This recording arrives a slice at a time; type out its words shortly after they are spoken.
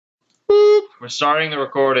We're starting the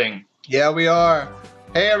recording. Yeah, we are.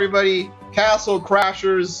 Hey, everybody. Castle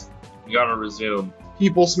Crashers. We gotta resume.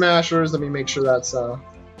 People Smashers. Let me make sure that's, noob.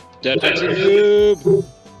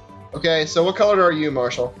 Okay, so what color are you,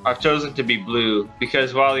 Marshall? I've chosen to be blue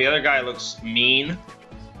because while the other guy looks mean.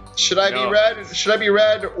 Should I be red? Should I be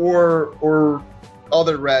red or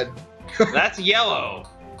other red? That's yellow.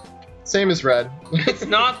 Same as red. It's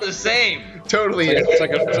not the same. Totally. It's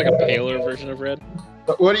like a paler version of red.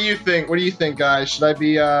 But what do you think? What do you think, guys? Should I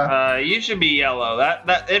be You should be yellow.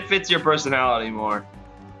 That it fits your personality more.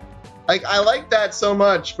 I like that so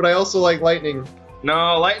much, but I also like lightning.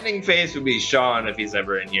 No, lightning face would be Sean if he's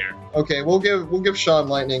ever in here. Okay, we'll give Sean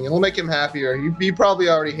lightning and we'll make him happier. He probably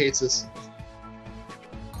already hates us.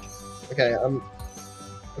 Okay,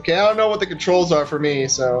 okay, I don't know what the controls are for me,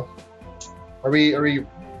 so are we Do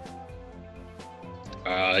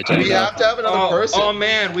we have to have another person? Oh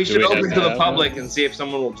man, we should open to the public and see if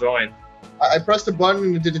someone will join. I pressed a button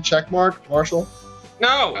and it did a check mark, Marshall.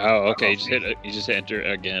 No. Oh, okay. You just hit enter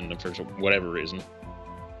again for whatever reason.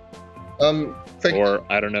 Or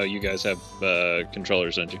I don't know. You guys have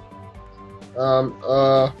controllers, don't you?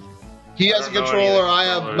 He has a controller. I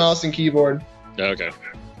have mouse and keyboard. Okay.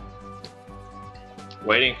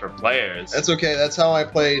 Waiting for players. That's okay. That's how I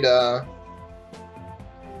played.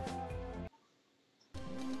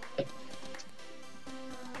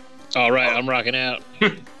 All right, I'm rocking out.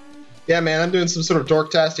 Yeah, man, I'm doing some sort of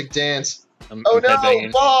dorktastic dance. I'm Oh no,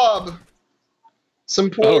 headbanging. Bob! Some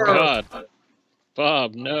poor. Oh God,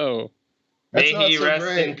 Bob, no. May That's he not so rest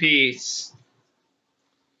great. in peace.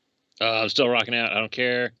 I'm still rocking out. I don't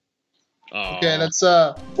care. Oh. Okay, that's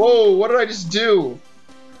Whoa! What did I just do?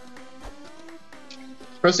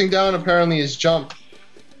 Pressing down apparently is jump,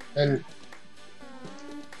 and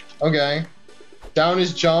okay, down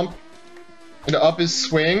is jump, and up is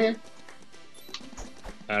swing.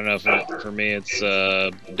 I don't know if for me it's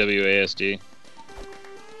WASD.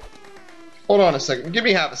 Hold on a second. Give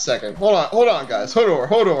me half a second. Hold on, guys.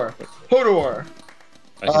 Hodor.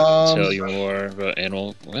 I can tell you more about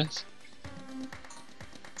animal. What?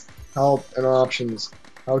 Help and options.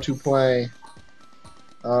 How to play.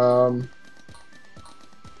 No,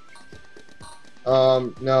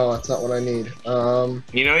 that's not what I need.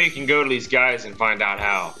 You know you can go to these guys and find out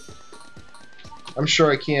how. I'm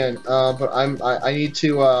sure I can. But I need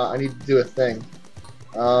to do a thing.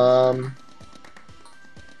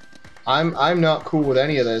 I'm not cool with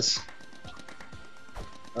any of this.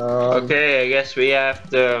 Okay, I guess we have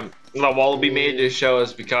to. The Wallaby Major show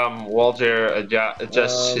has become Walter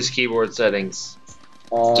adjusts his keyboard settings.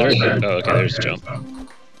 Oh, okay, there's a jump.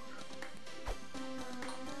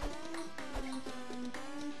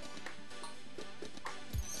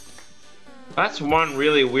 That's one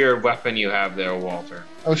really weird weapon you have there, Walter.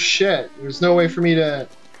 Oh shit! There's no way for me to.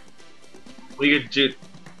 We could do.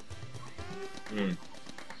 You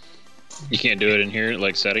can't do it in here,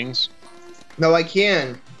 like settings. No, I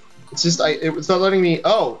can. It's just it's not letting me.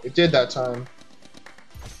 Oh, it did that time.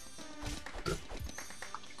 Oh,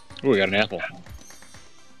 we got an apple.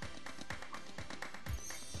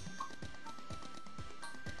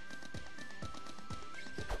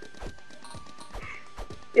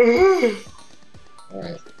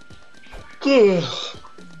 Alright.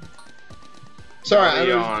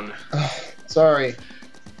 Sorry, on. Sorry.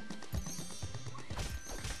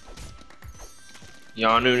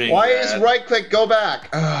 Yawning. Why is right click go back?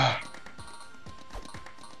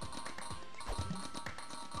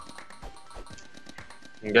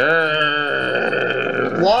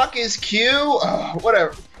 Block is Q.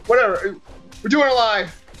 Whatever. We're doing it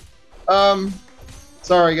live.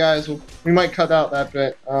 Sorry guys. We might cut out that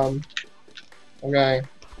bit. Okay.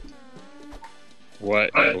 What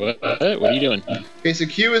are you doing? Okay, so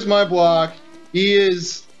Q is my block. He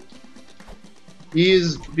is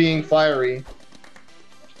being fiery.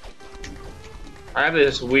 I have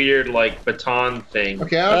this weird like baton thing.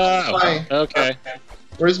 Okay, Okay.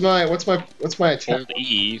 what's my attack? Hold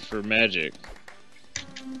E for magic.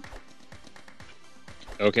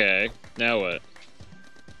 Okay. Now what?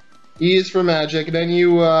 E is for magic, and then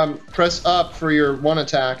you press up for your one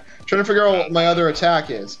attack. I'm trying to figure out what my other attack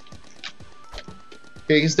is.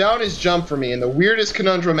 Okay, because down is jump for me, and the weirdest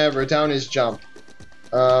conundrum ever, down is jump.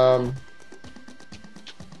 Oh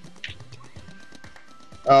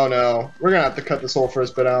no, we're gonna have to cut this whole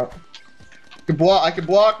first bit out. I could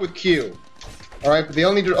block with Q. Alright, but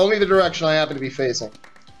only the direction I happen to be facing.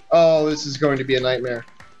 Oh, this is going to be a nightmare.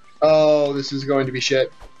 Oh, this is going to be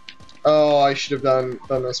shit. Oh, I should have done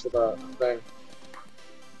this with a thing.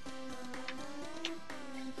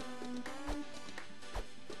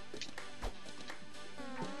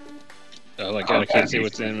 Oh my god, I can't see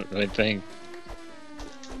what's in my thing.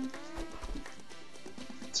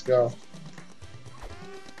 Let's go.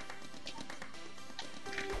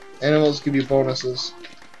 Animals give you bonuses.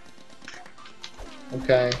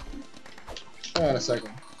 Okay. Hang on a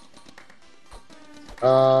second.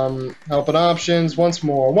 Help and options. Once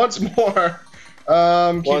more. Once more.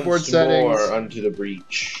 Keyboard Once settings. more unto the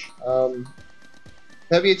breach.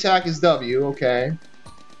 Heavy attack is W. Okay.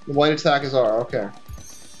 The light attack is R. Okay.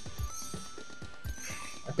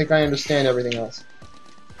 I think I understand everything else.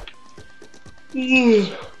 We're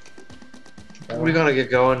gonna get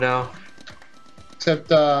going now. Except,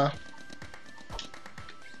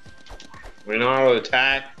 we know how to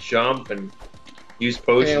attack, jump, and use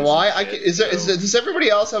potions. okay, well, and shit, does everybody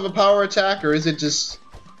else have a power attack, or is it just...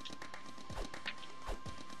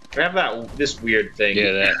 We have this weird thing.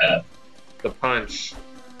 Yeah, that. The punch.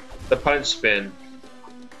 The punch spin.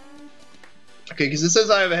 Okay, because it says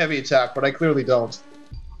I have a heavy attack, but I clearly don't.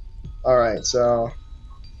 Alright, so...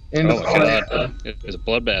 Oh my god. It's a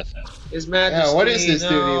bloodbath. His Majesty, Yeah, what is this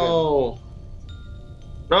dude no.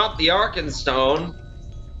 Not the Arkenstone.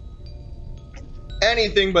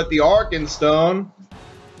 Anything but the Arkenstone.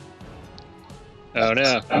 Oh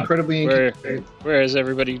no. Incredibly inconvenient. Where has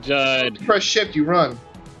everybody died? If you press shift, you run.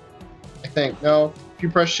 I think. No, if you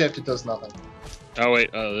press shift, it does nothing. Oh wait,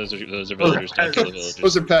 oh those are villagers. Don't kill the villagers.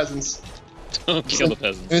 Those are peasants. Don't kill the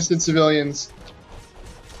peasants. Innocent civilians.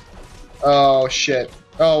 Oh shit.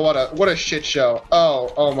 Oh, what a shit show.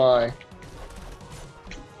 Oh my.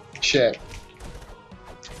 Shit.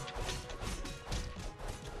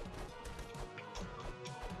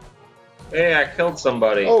 Hey, I killed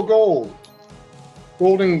somebody. Oh, gold.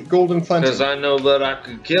 Golden plenty. Because I know that I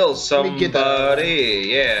could kill Let me get that. somebody.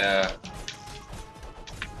 Yeah.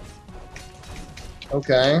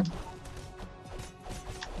 Okay.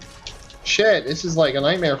 Shit, this is like a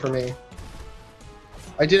nightmare for me.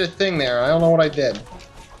 I did a thing there. I don't know what I did.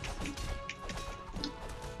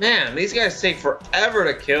 Man, these guys take forever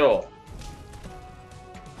to kill.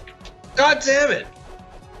 God damn it!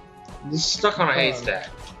 This Stuck on a haystack.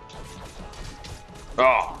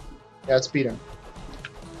 Oh. Yeah, let's beat him.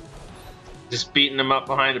 Just beating them up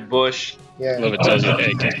behind a bush. Yeah. Love it tells you,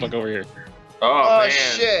 hey, get the fuck over here. Oh, man.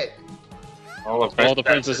 Shit! All the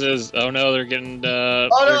princesses. Oh no, they're getting Oh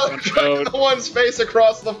no! The one's face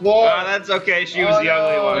across the floor. Oh, that's okay. She was the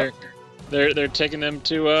ugly one. They're taking them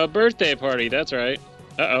to a birthday party. That's right.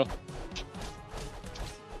 Uh oh.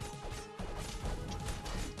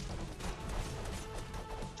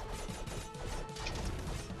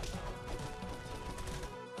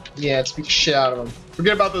 Yeah, let's beat the shit out of them.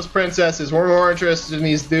 Forget about those princesses. We're more interested in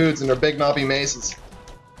these dudes and their big knobbly maces.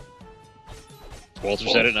 Walter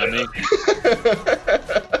said it, not me.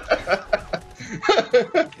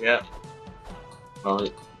 Yeah. Well,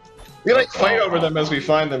 We like fight over them as we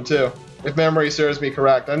find them too, if memory serves me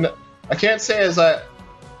correct. I can't say as I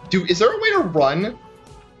do. Is there a way to run?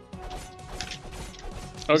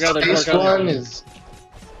 Oh god, they're Space run is.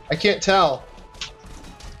 I can't tell.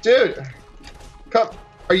 Dude, come.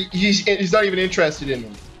 Are you? He's not even interested in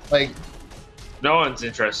them. Like. no one's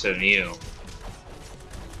interested in you.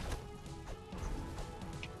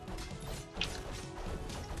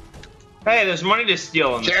 Hey, there's money to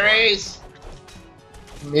steal in this Cherries!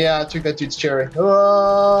 Yeah, I took that dude's cherry.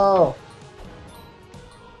 Oh!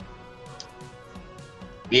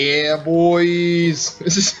 Yeah, boys!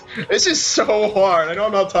 This is so hard. I know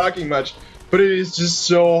I'm not talking much, but it is just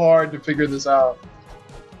so hard to figure this out.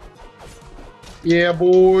 Yeah,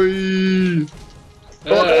 boy!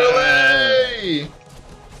 Away!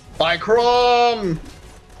 By Crom!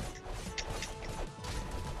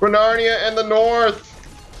 For Narnia and the North!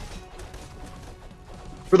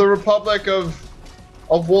 For the Republic of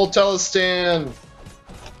Woltelistan.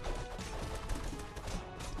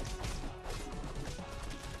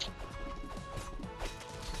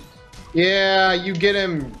 Yeah, you get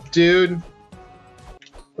him, dude.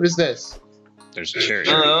 What is this? There's a cherry.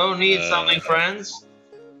 Hello, need something, friends?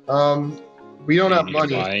 We don't have Need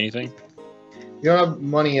money. to buy anything? We don't have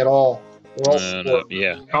money at all. We're all No, poor.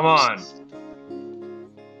 yeah. Come on.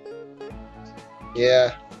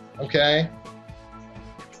 Yeah. Okay.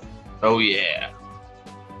 Oh, yeah.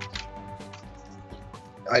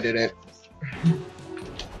 I did it.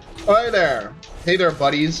 Hi there. Hey there,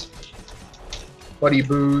 buddies. Buddy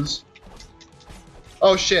boos.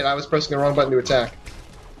 Oh shit, I was pressing the wrong button to attack.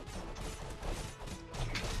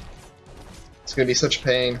 It's gonna be such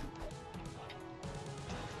pain.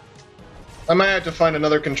 I might have to find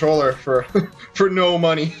another controller for for no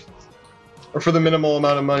money. Or for the minimal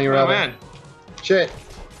amount of money, Oh, rather. man. Shit.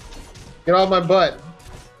 Get off my butt.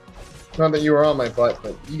 Not that you were on my butt,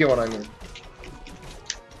 but you get what I mean.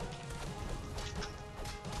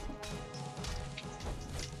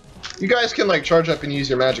 You guys can like charge up and use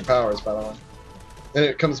your magic powers, by the way. And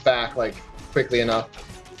it comes back like quickly enough.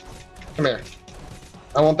 Come here.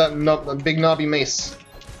 I want that big knobby mace.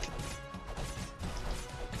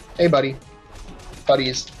 Hey, buddy.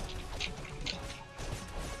 Buddies.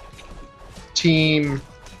 Team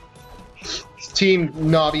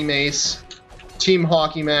knobby mace. Team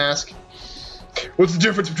hockey mask. What's the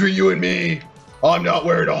difference between you and me? I'm not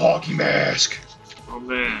wearing a hockey mask. Oh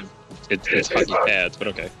man. It's hockey pads, but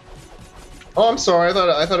okay. Oh, I'm sorry.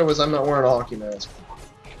 I thought it was I'm not wearing a hockey mask.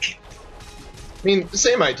 I mean, the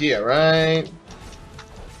same idea, right?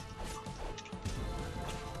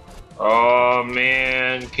 Oh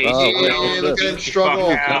man, Casey, Oh, yeah, look at him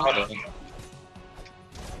struggle.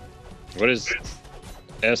 What is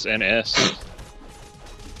SNS?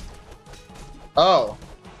 Oh.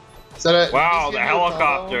 Is that a, wow, the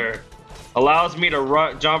helicopter allows me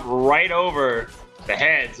to jump right over the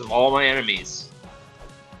heads of all my enemies.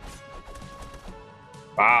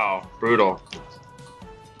 Wow, brutal.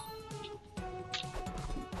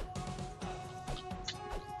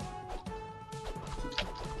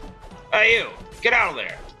 Hey, you! Get out of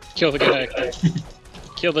there! Kill the guy.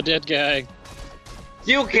 Kill the dead guy.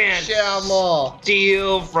 You can't Shamla.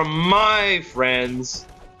 steal from my friends'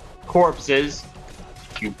 corpses,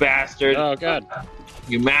 you bastard! Oh god.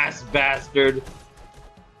 You mass bastard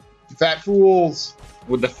Fat fools.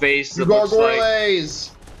 with the face You that looks like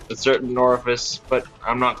gargoyles. a certain orifice, but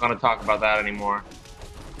I'm not gonna talk about that anymore.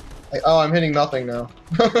 Oh, I'm hitting nothing now.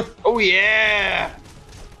 Oh yeah!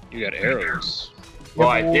 You got arrows. Well,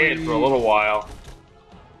 I did for a little while.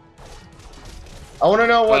 I want to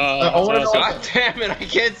know what. Oh, I want to know. God damn it! I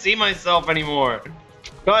can't see myself anymore.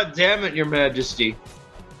 God damn it, Your Majesty!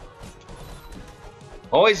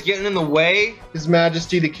 Always getting in the way. His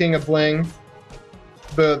Majesty, the King of Bling,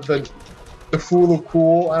 the Fool of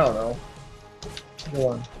Cool. I don't know. Go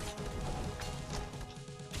on.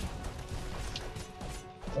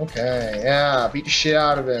 Okay, yeah, beat the shit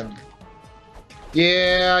out of him.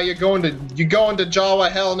 Yeah, you're going to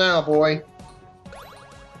Jawa hell now, boy.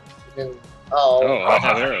 Oh, I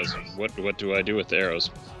have arrows. What do I do with the arrows?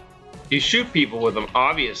 You shoot people with them,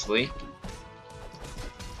 obviously.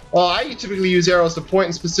 Well, I typically use arrows to point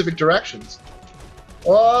in specific directions.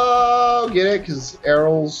 Oh, get it? Because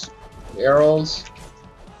arrows.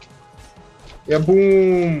 Yeah,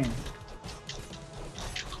 boom.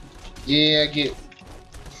 Yeah, get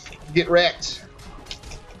wrecked.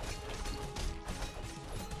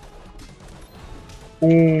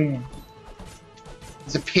 Boom.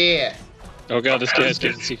 It's a pair. Oh god, this guy's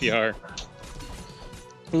getting CPR.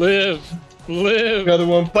 Live! Live! Another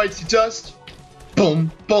one bites the dust.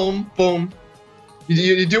 Boom, boom, boom.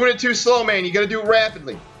 You're doing it too slow, man. You gotta do it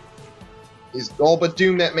rapidly. He's all but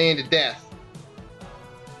doomed that man to death.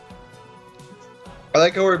 I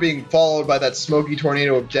like how we're being followed by that smoky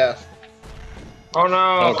tornado of death. Oh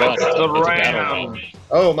no! Oh god, it's the it's a ram. battle.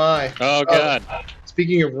 Oh my. Oh god.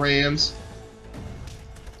 Speaking of rams,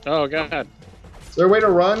 Oh god. is there a way to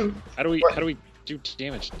run? How do we do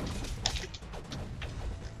damage?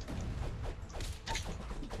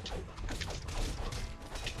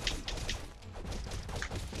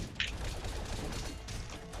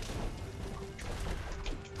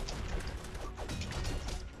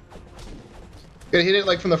 Gotta hit it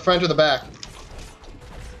like from the front or the back.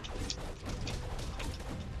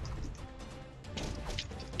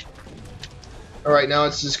 Alright, now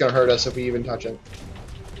it's just gonna hurt us if we even touch it.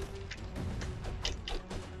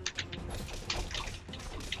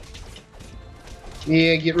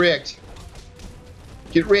 Yeah, get wrecked.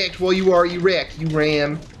 Get wrecked while you are erect, you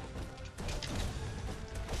ram.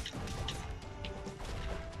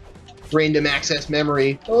 Random access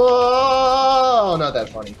memory. Oh, not that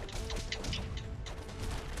funny.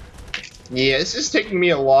 Yeah, this is taking me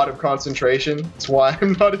a lot of concentration. That's why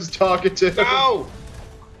I'm not as talkative. No!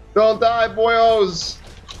 Don't die, boyos!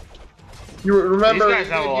 You remember, These guys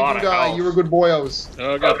have a lot of health. you were good boyos.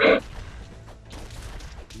 Oh god.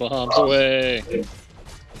 Bombs away.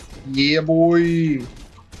 Yeah, boy.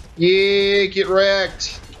 Yeah, get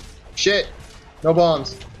wrecked. Shit. No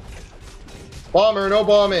bombs. Bomber, no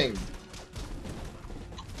bombing.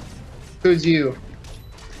 Who's you?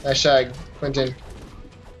 Hashtag Quentin.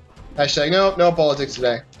 Hashtag nope, no politics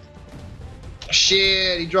today.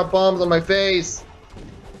 Shit, he dropped bombs on my face.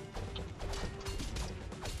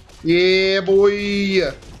 Yeah,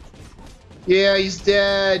 boy. Yeah, he's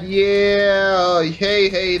dead. Yeah.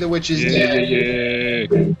 Hey, the witch is dead.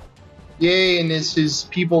 Yeah. Yay, and his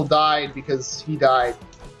people died because he died.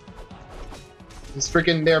 He's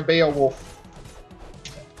freaking their Beowulf.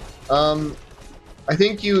 I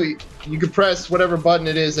think you could press whatever button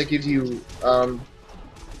it is that gives you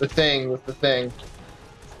the thing with the thing.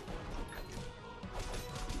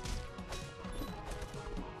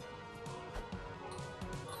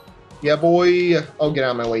 Yeah, boy. Oh, get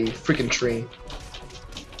out of my way, you freaking tree.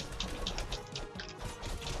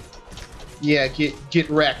 Yeah, get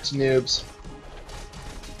wrecked, noobs.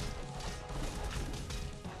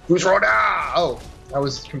 Who's Rhoda? Oh, that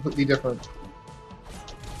was completely different.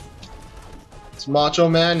 It's Macho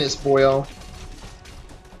Madness, boyo.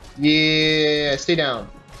 Yeah, stay down.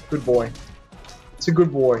 Good boy. It's a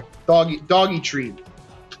good boy. Doggy treat.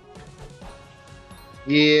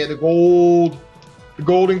 Yeah, the gold. The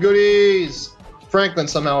golden goodies. Franklin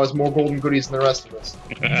somehow has more golden goodies than the rest of us.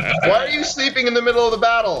 Why are you sleeping in the middle of the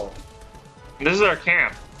battle? This is our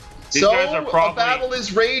camp. These So guys are probably, a battle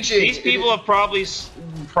is raging. These people have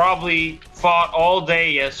probably fought all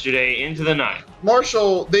day yesterday into the night.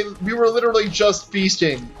 Marshall, we were literally just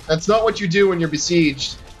feasting. That's not what you do when you're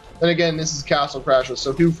besieged. Then again, this is Castle Crashers,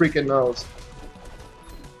 so who freaking knows?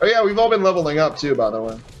 Oh yeah, we've all been leveling up too, by the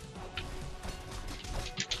way.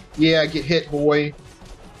 Yeah, get hit, boy.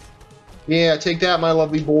 Yeah, take that, my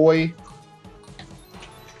lovely boy.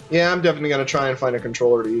 Yeah, I'm definitely gonna try and find a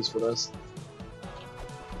controller to use for this.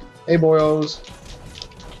 Hey, boyos.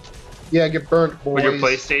 Yeah, get burnt, boys. Would your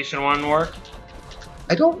PlayStation 1 work?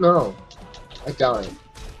 I don't know. I doubt it.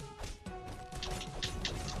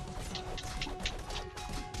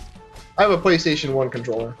 I have a PlayStation 1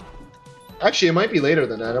 controller. Actually, it might be later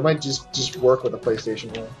than that. It might just work with a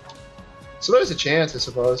PlayStation 1. So there's a chance, I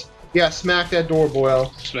suppose. Yeah, smack that door,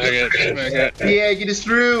 boyo. Smack it, smack it. Yeah, get us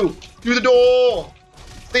through. Through the door.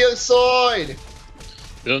 The other side.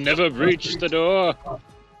 They'll never breach the door.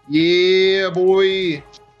 Yeah, boy.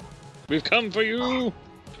 We've come for you.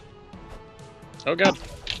 Oh god.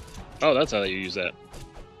 Oh, that's how you use that.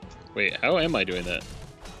 Wait, how am I doing that?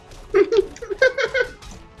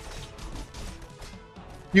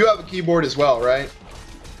 You have a keyboard as well, right?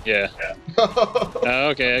 Yeah.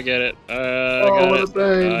 Okay, I get it. I Oh, what a got it.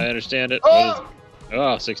 thing. I understand it. Oh!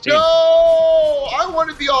 Oh, 16. No! I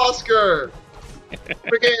wanted the Oscar!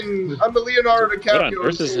 Freaking, I'm the Leonardo What on DiCaprio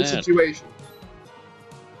earth is in that? situation.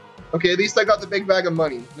 Okay, at least I got the big bag of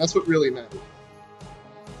money. That's what really mattered.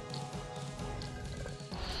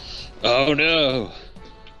 Oh no.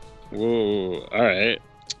 Whoa, alright.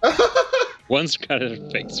 One's got her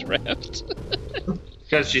face wrapped.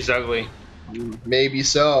 Because she's ugly. Maybe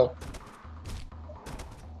so.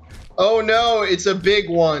 Oh no, it's a big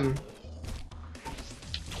one.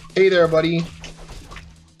 Hey there, buddy.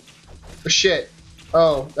 Oh, shit.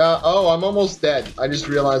 Oh, I'm almost dead. I just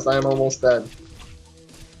realized I am almost dead.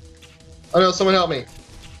 Oh no, someone help me.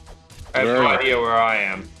 I have no idea where I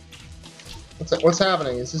am. What's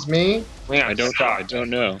happening? Is this me? I don't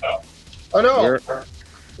know. Oh no. Where?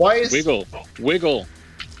 Why is... Wiggle. Wiggle.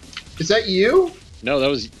 Is that you? No, that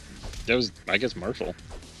was I guess Marshall.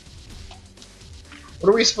 What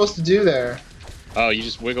are we supposed to do there? Oh, you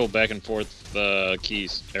just wiggle back and forth the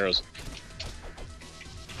keys, arrows.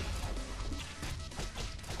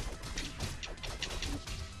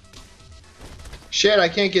 Shit, I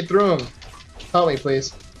can't get through them. Help me,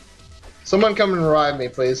 please. Someone come and revive me,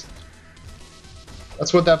 please.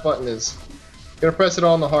 That's what that button is. You gotta press it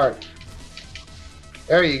on the heart.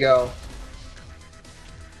 There you go.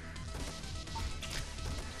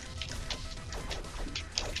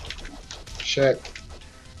 Shit.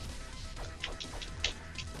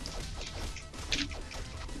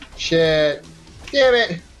 Shit. Damn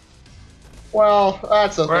it. Well,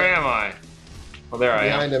 that's a Where thing. am I? Well, there I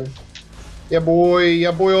am. Behind him. Yeah, boy.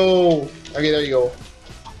 Yeah, boy. Oh. Okay, there you go.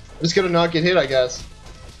 I'm just gonna not get hit, I guess.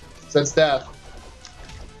 That's death.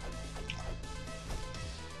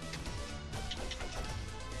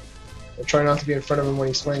 I'll try not to be in front of him when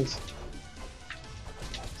he swings.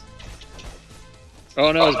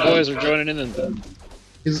 Oh no, his boys are joining in. And...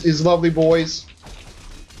 His lovely boys.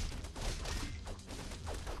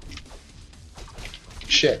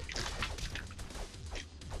 Shit.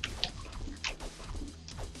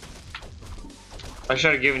 I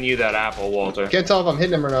should have given you that apple, Walter. Can't tell if I'm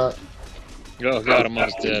hitting him or not. Oh god, I'm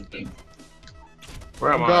almost dead.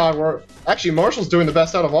 Where am Oh I? god, actually Marshall's doing the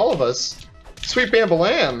best out of all of us. Sweet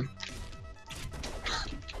Bambalam.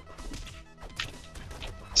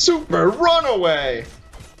 Super Runaway!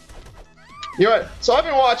 You know what? So I've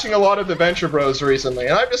been watching a lot of Adventure Bros recently,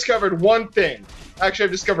 and I've discovered one thing. Actually,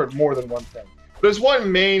 I've discovered more than one thing. There's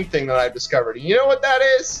one main thing that I've discovered. And you know what that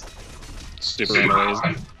is? Super runaways.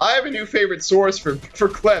 I have a new favorite source for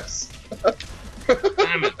clips.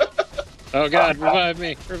 Damn it. Oh god, revive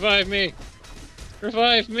me! Revive me!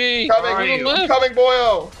 Revive me! Coming, are you? I'm coming,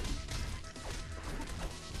 boyo!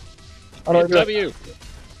 How do I Hit do it? W!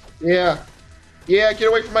 Yeah. Yeah, get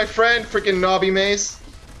away from my friend, freaking knobby mace.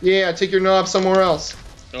 Yeah, take your knob somewhere else.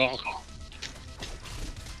 Oh.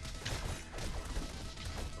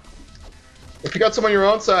 If you got someone your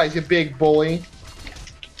own size, you big bully.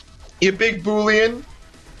 You big boolean.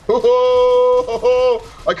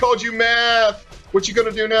 Oh, I called you math. What you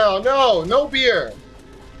gonna do now? No, no beer.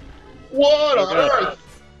 What on earth?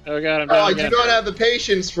 Oh god, I'm Oh, down I again. do not have the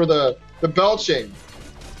patience for the belching.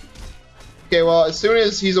 Okay, well, as soon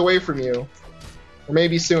as he's away from you, or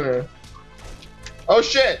maybe sooner. Oh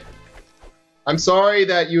shit! I'm sorry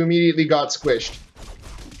that you immediately got squished.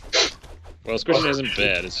 Well, squishing isn't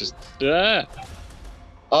bad. It's just ah,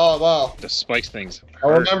 Oh wow. the spikes things. I'll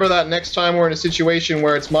hurt. remember that next time we're in a situation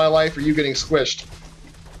where it's my life or you getting squished.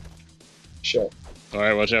 Shit. All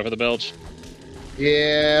right, watch out for the belch.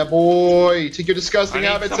 Yeah, boy. Take your I disgusting need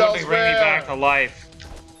habits someone to bring me back elsewhere. to life.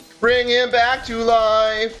 Bring him back to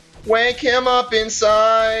life. Wake him up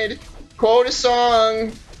inside. Quote a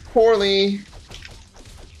song poorly.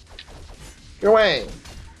 Get away.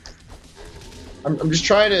 I'm just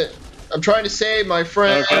trying to. I'm trying to save my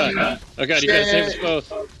friend. Oh god, you gotta save us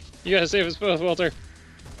both. You gotta save us both, Walter.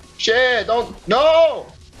 Shit! Don't. No!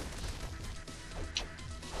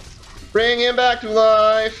 Bring him back to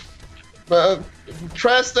life.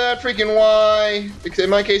 Press that freaking Y. In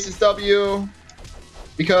my case, it's W.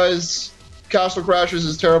 Because Castle Crashers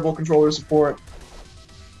is terrible controller support.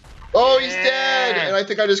 Oh, he's dead! And I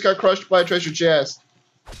think I just got crushed by a treasure chest.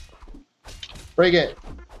 Break it.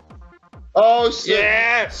 Oh, so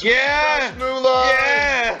Yeah! Yeah! Moolah!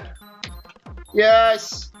 Yeah!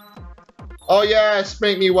 Yes! Oh yes,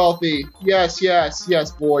 make me wealthy. Yes, yes,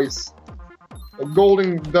 yes, boys. The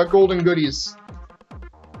golden goodies.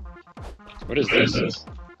 What is this?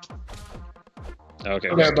 Okay.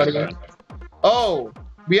 Okay, buddy. Oh,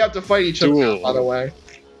 we have to fight each other now, Duel. by the way.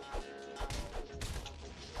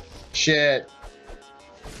 Shit.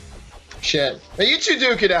 Shit. Now you two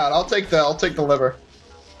duke it out. I'll take the liver.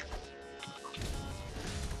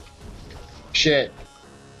 Shit.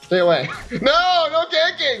 Stay away. No, no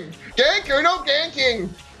ganking! Ganker, no ganking!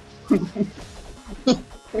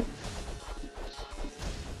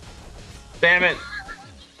 Damn it.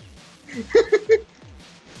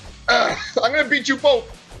 I'm gonna beat you both.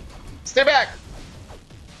 Stay back.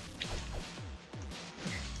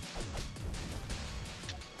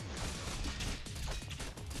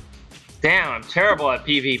 Damn, I'm terrible at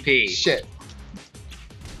PvP. Shit.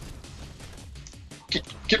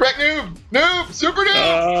 Get wrecked, noob! Noob! Super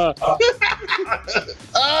noob!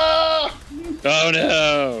 Ah! Oh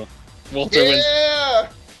no! Walter wins. Yeah!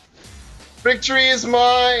 Victory is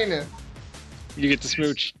mine! You get to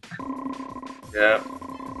smooch. Yeah.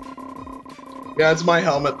 Yeah, it's my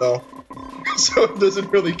helmet though. So it doesn't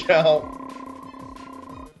really count.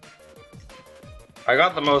 I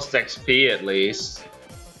got the most XP at least.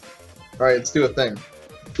 Alright, let's do a thing.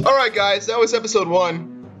 Alright guys, that was episode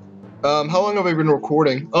 1. How long have I been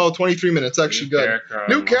recording? Oh, 23 minutes, actually good.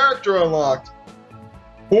 New character unlocked.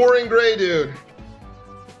 Boring gray dude.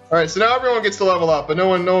 Alright, so now everyone gets to level up, but no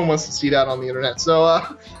one wants to see that on the internet. So,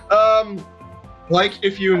 like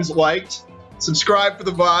if you liked, subscribe for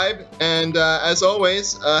the vibe, and as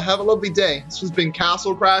always, have a lovely day. This has been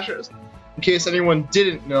Castle Crashers. In case anyone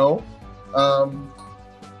didn't know,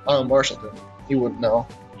 Marshall did. He wouldn't know.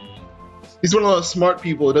 He's one of those smart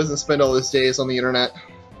people who doesn't spend all his days on the internet.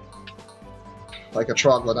 Like a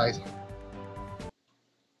troglodyte.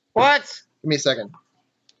 What? Give me a second.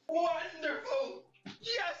 What?